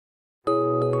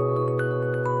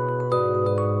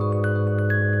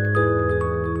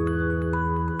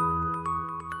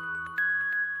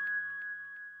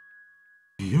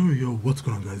What's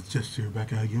going on, guys? Just here,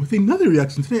 back out again with another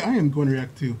reaction. Today I am going to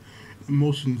react to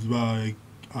Emotions by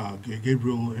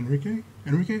Gabriel Henrique.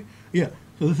 Yeah,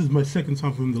 so this is my second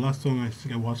song from him. The last song I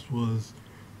think I watched was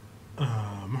My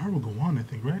Heart Will Go On, I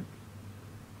think, right?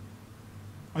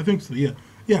 I think so, yeah.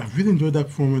 Yeah, I really enjoyed that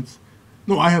performance.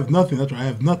 No, I have nothing. That's right, I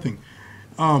have nothing.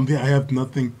 Yeah, I have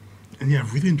nothing. And yeah,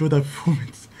 I really enjoyed that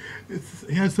performance. It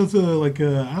has such a, I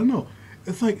don't know.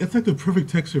 It's like the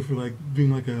perfect texture for like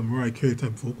being like a Mariah Carey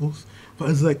type vocals, but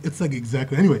it's like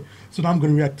exactly. Anyway, so now I'm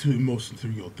gonna react to Emotions.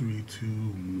 Here we go. 3, 2,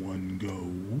 1,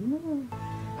 go.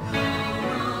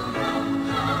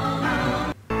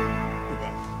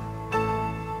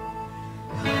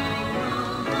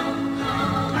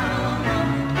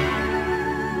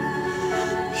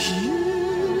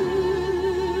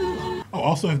 Oh,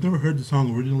 also, I've never heard the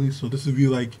song originally, so this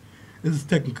is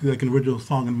technically like an original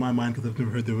song in my mind because I've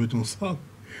never heard the original song.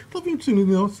 It'll be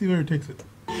interesting, see where it takes it.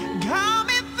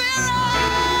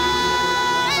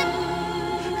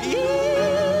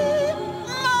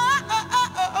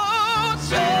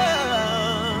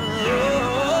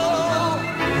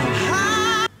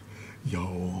 Yo,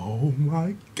 oh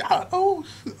my God, oh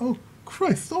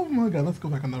Christ, oh my God, let's go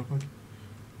back on that one.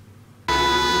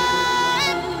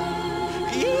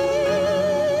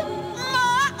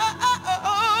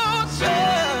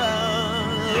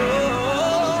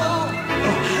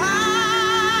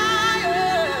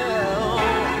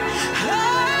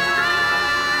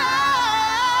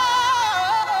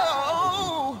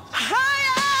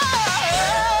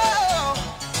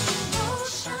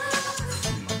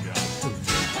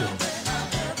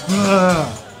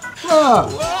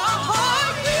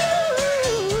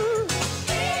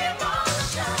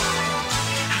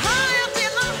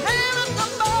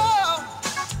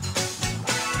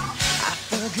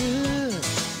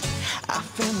 I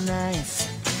feel nice.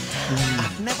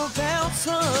 I've never felt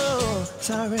so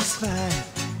satisfied.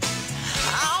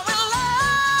 I'm in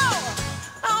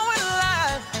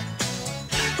love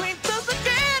with the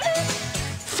spaghetti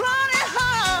flying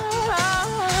high.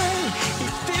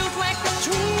 It feels like a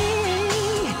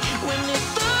dream when you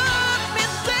took me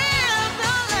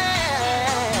tenderly.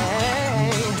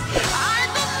 I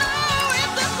don't know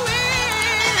if it's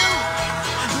real,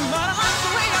 but I like the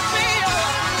way I feel.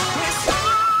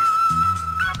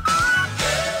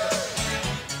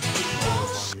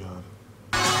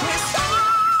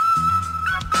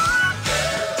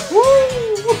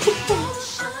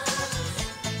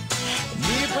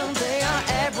 Even they are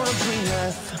ever bring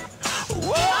us.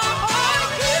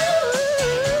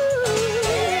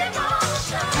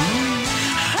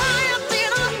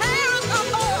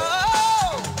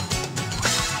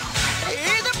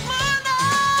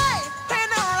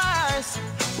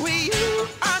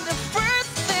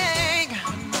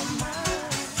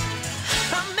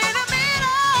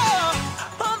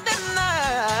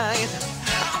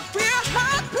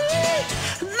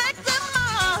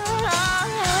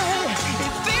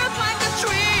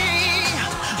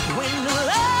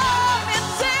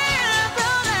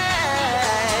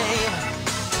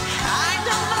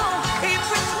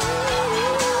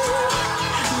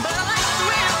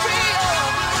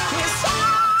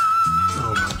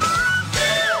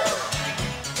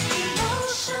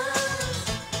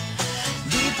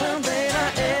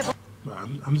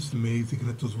 I'm just amazed he can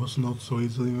hit those whistle notes so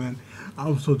easily, man.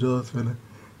 I'm so jealous, man.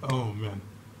 Oh man,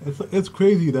 it's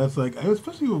crazy. That's like,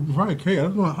 especially with Mariah Carey. I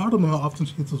don't know how often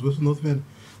she hits those whistle notes, man.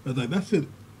 But like that's it.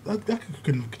 That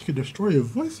could destroy your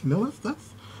voice. You know,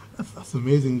 that's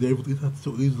amazing. They're able to do that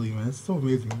so easily, man. It's so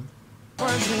amazing, man.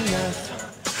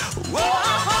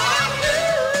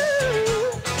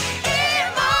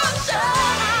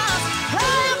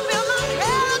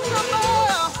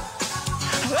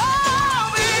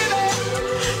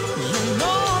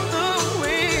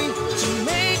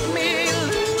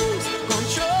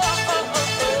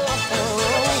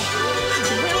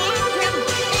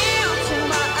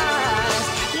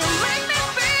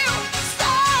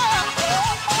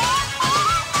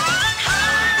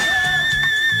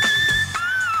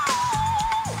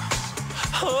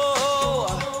 Oh,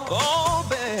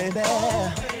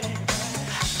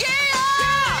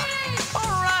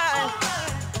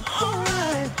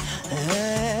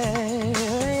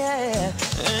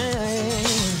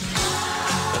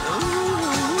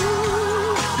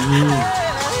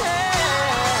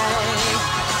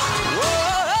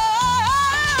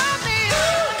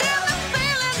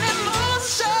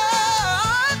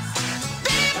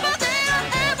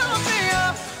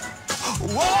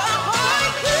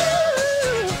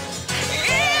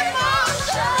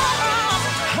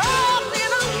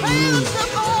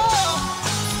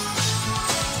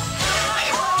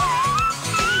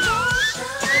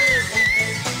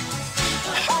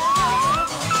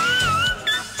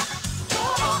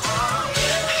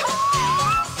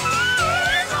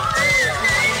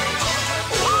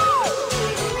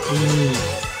 You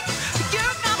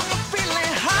got me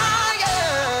feeling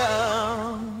higher.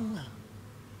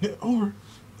 Yeah, over.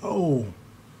 Oh,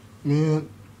 man.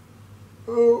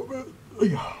 Oh, man.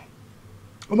 Yeah.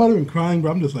 I'm not even crying, but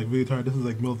I'm just like really tired. This is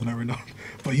like middle of the night right now.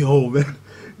 But yo, man.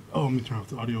 Oh, let me turn off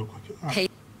the audio quick.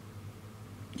 Right.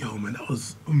 Yo, man, that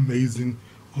was amazing.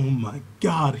 Oh my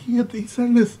God, he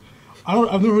sang this.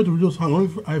 I've never heard the real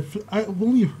song. I've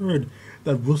only heard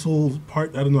that whistle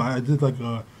part. I don't know. I did like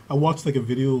I watched like a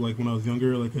video like when I was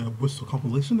younger, like a whistle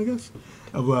compilation, I guess,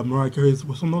 of Mariah Carey's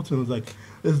whistle notes, and it was like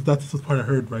that's the part I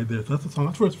heard right there. So that's the song.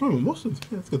 That's where it's from. Emotions.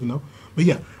 Yeah, that's good to know. But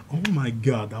yeah, oh my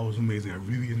God, that was amazing. I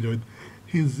really enjoyed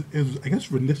his I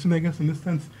guess rendition, I guess, in this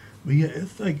sense. But yeah,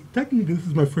 it's like technically this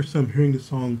is my first time hearing this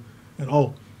song at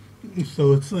all.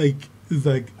 So it's like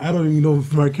I don't even know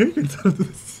if Mariah Carey can tell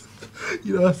this.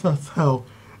 You know, that's how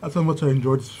much I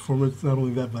enjoyed this performance. Not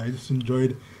only that, but I just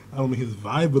enjoyed not only his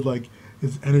vibe, but like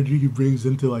his energy he brings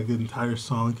into like the entire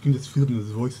song. You can just feel it in his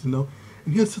voice, you know.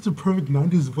 And he has such a perfect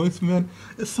 '90s voice, man.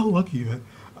 It's so lucky, man.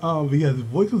 But yeah, his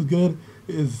voice was good.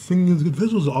 His singing was good.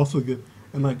 Visuals are also good.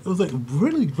 And like it was like a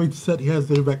really great set he has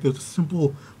there back there. It's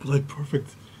simple but like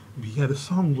perfect. But yeah, the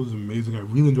song was amazing. I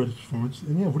really enjoyed his performance.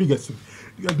 And yeah, what do you guys think?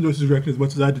 You guys enjoyed his reaction as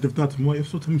much as I did? If not, to my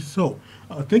so tell me so.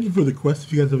 Thank you for the request.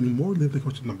 If you guys have any more, leave the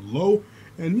question down below.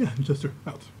 And yeah, Jester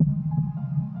out.